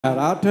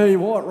I'll tell you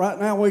what, right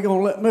now we're going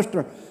to let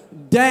Mr.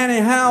 Danny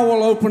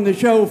Howell open the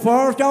show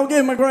for us. Y'all give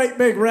him a great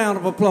big round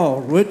of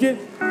applause, would you?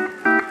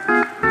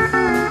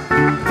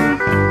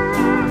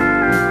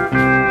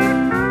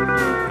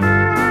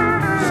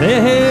 Say,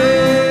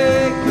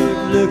 hey,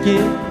 good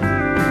looking,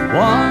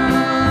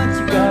 what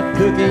you got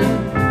cooking?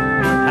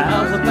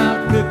 How's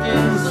about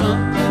cooking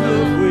something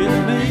up with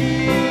me?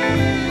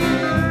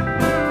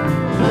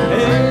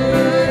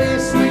 Hey,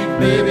 sweet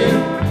baby,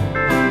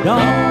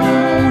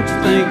 don't you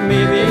think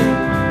maybe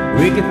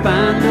we could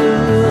find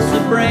us a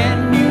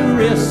brand new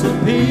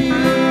recipe?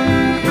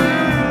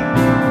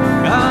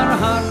 Got a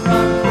hot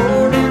rod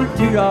rolled in a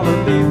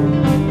 $2 bill.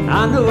 I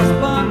know a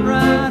spot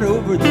right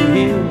over the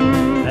hill.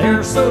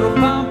 There's soda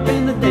pop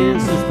and the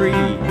dance is free.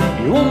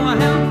 You wanna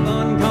have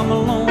fun, come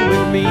along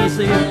with me.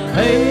 Say,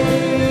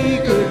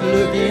 hey, good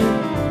looking,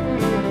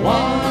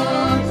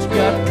 what you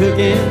got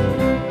cooking?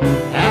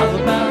 How's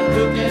about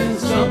cooking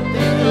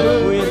something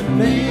up with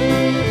me?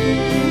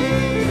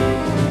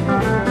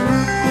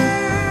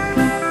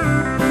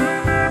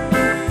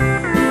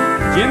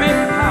 Jimmy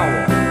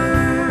Howell.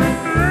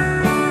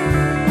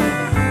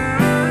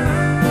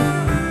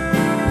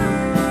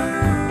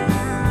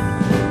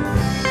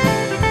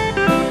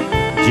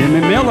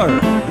 Jimmy Miller.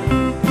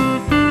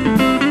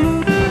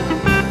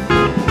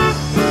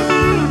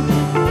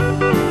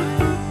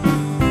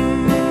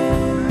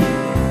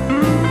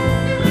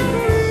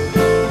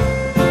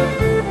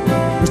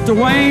 Mr.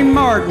 Wayne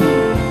Martin.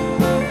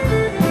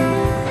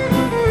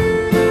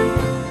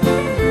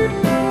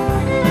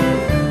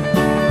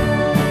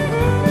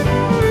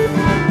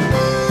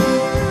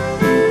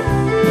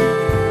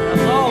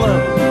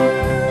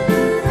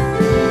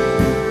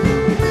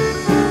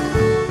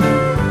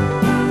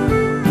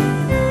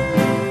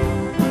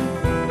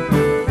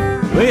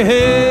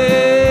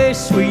 Hey,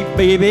 sweet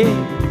baby,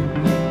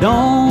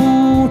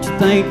 don't you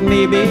think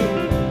maybe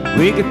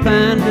we could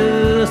find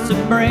us a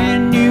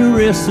brand new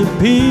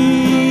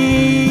recipe?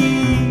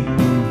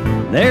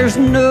 There's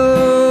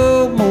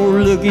no more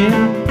looking,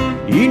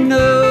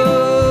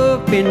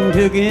 enough been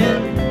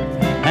tookin'.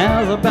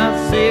 How's about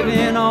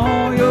saving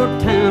all your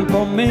time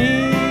for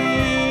me?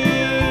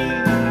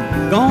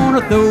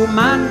 Gonna throw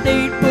my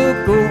date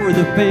book over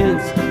the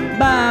fence,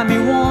 buy me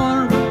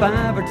one for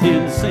 5 or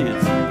 10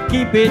 cents.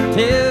 Keep it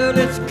till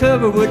it's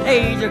covered with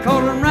age. I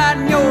call them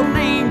writing your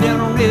name down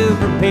on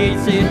every page.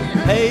 Saying,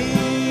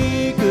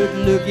 hey, good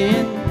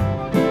looking,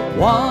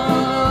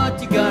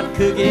 what you got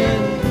cooking?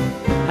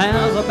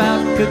 How's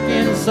about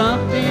cooking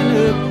something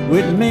up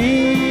with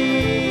me?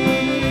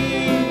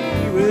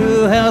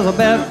 Well, how's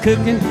about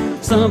cooking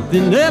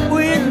something up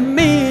with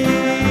me?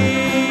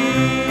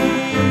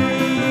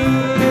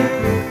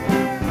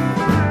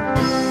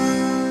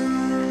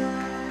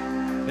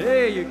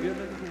 Hey, you're good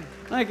looking.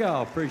 Thank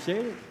y'all,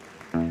 appreciate it.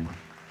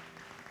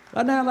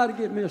 Right now, I'd like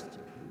to get Miss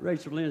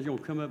Rachelyn's going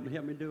to come up and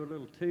help me do a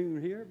little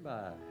tune here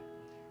by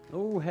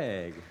Old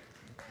Hag.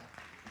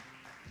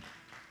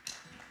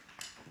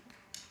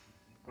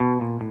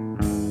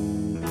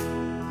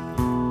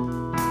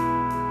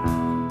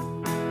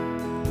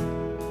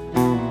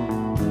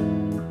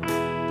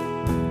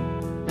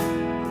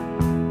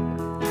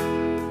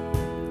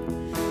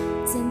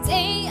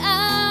 Today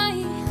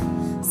I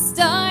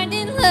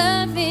started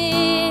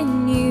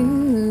loving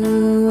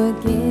you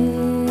again.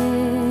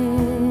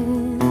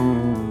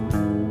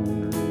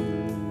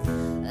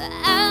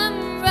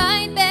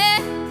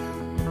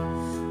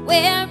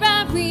 Where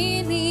I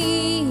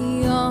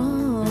really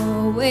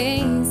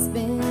always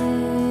been.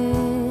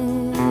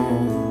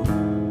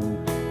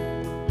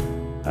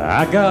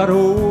 I got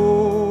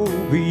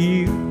over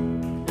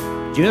you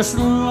just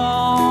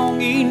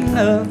long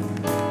enough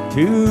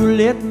to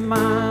let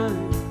my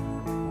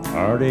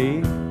heart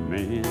ache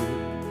mend.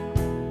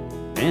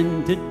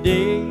 And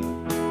today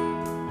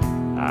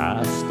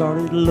I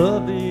started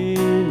loving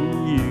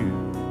you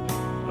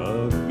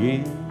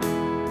again.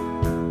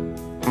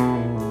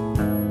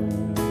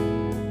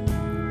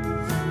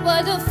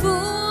 What a fool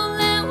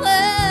I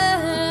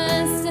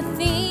was to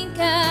think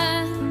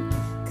I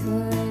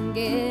could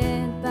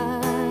get by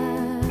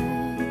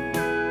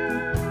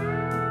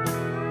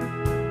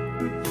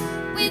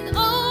with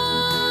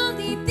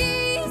only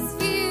these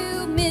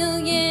few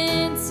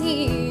million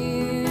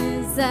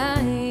tears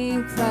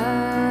I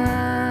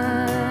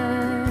cried.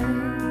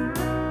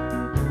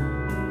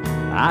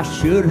 I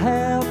should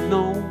have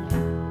known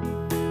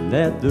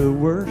that the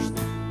worst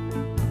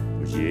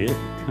was yet to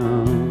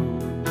come.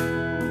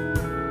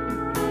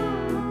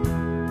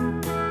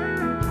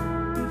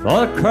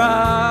 For the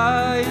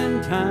crying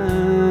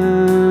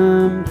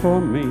time for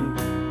me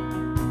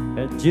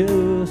had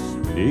just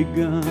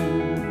begun.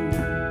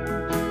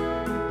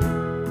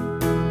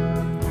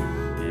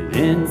 And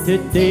then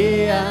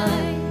today I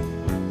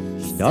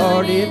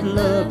started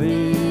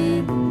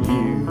loving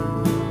you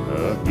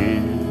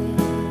again.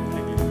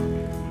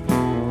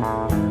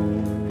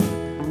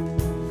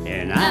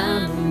 And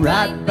I'm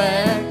right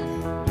back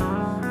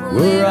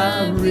where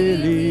I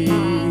really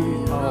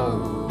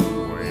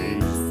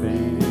always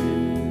been.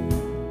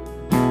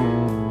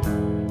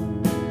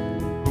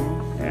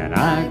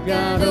 I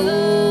got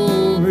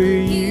over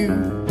you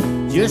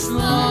just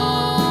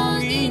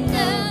long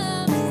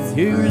enough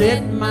to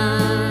let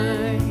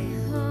my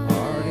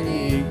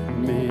heartache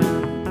mend.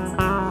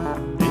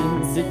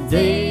 And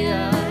today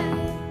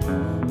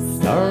I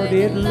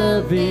started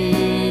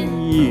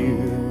loving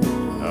you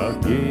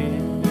again.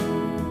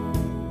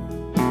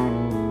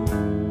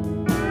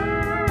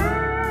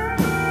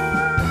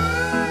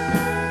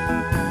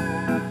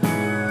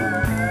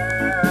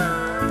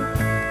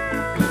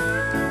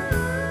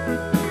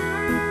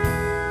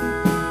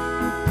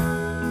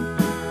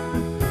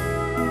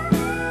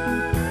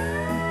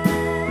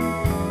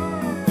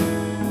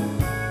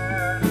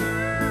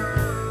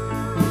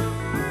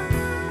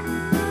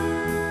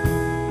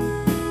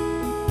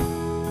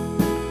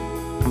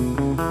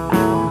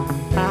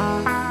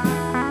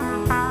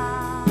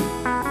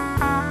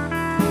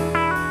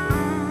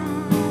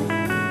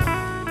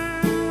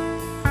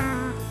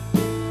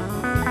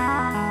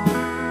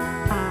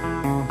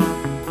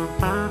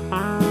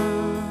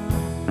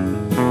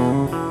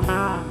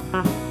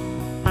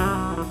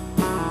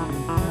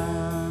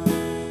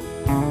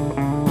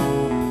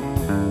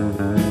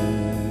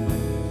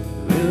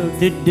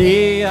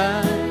 Today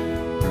I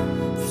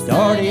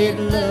started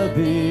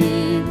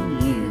loving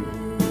you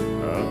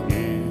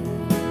again,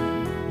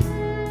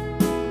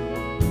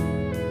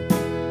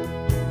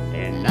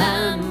 and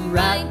I'm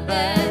right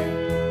back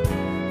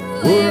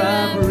where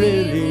I've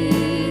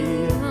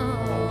really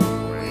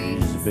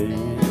always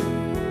been.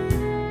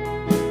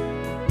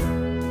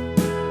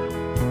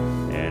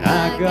 And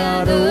I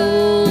got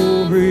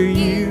over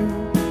you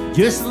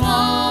just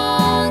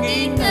long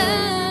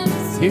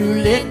enough to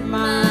let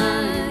my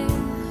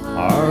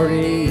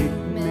heartache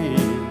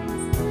mend.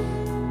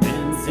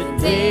 And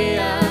today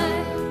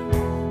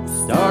I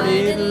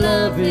started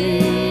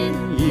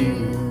loving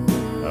you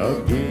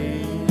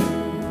again.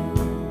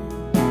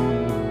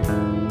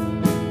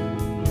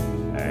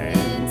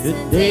 And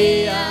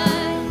today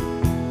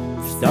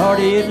I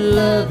started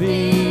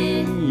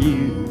loving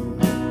you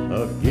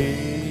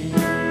again.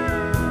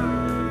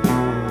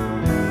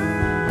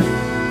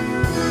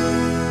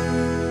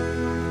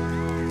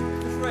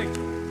 Miss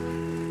Rachel.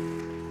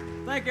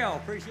 Thank y'all,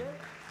 appreciate it.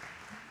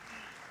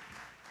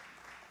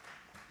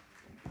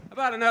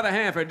 About another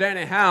hand for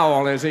Danny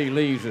Howell as he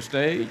leaves the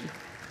stage.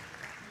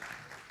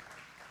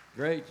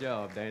 Great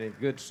job, Danny.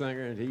 Good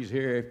singer, and he's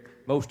here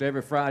most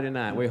every Friday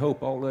night. We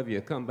hope all of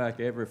you come back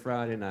every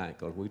Friday night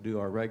because we do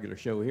our regular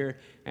show here.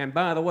 And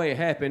by the way,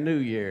 Happy New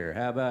Year.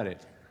 How about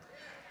it?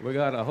 We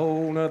got a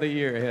whole nother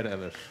year ahead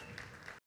of us.